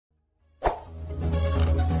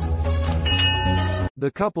The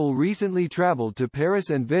couple recently traveled to Paris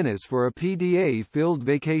and Venice for a PDA-filled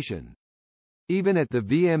vacation. Even at the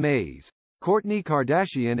VMAs, Kourtney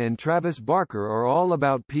Kardashian and Travis Barker are all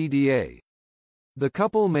about PDA. The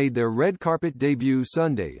couple made their red carpet debut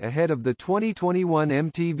Sunday ahead of the 2021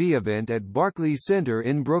 MTV event at Barclays Center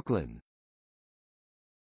in Brooklyn.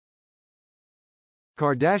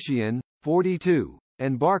 Kardashian, 42,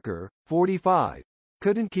 and Barker, 45,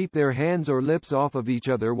 couldn't keep their hands or lips off of each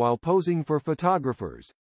other while posing for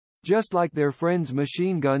photographers. Just like their friends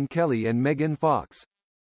Machine Gun Kelly and Megan Fox.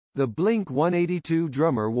 The Blink-182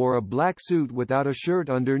 drummer wore a black suit without a shirt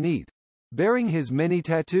underneath, bearing his many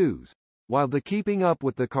tattoos, while the Keeping Up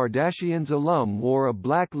with the Kardashians alum wore a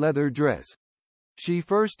black leather dress. She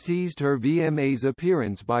first teased her VMAs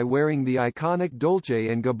appearance by wearing the iconic Dolce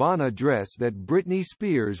 & Gabbana dress that Britney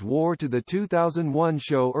Spears wore to the 2001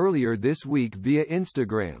 show earlier this week via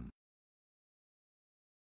Instagram.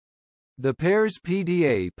 The pair's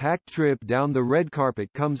PDA-packed trip down the red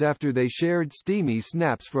carpet comes after they shared steamy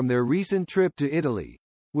snaps from their recent trip to Italy,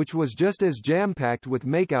 which was just as jam-packed with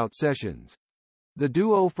makeout sessions. The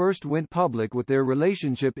duo first went public with their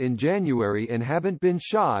relationship in January and haven't been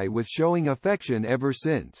shy with showing affection ever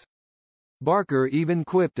since. Barker even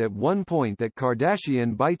quipped at one point that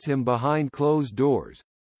Kardashian bites him behind closed doors,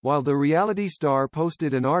 while the reality star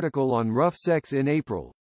posted an article on rough sex in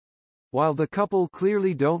April. While the couple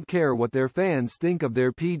clearly don't care what their fans think of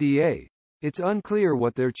their PDA, it's unclear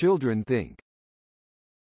what their children think.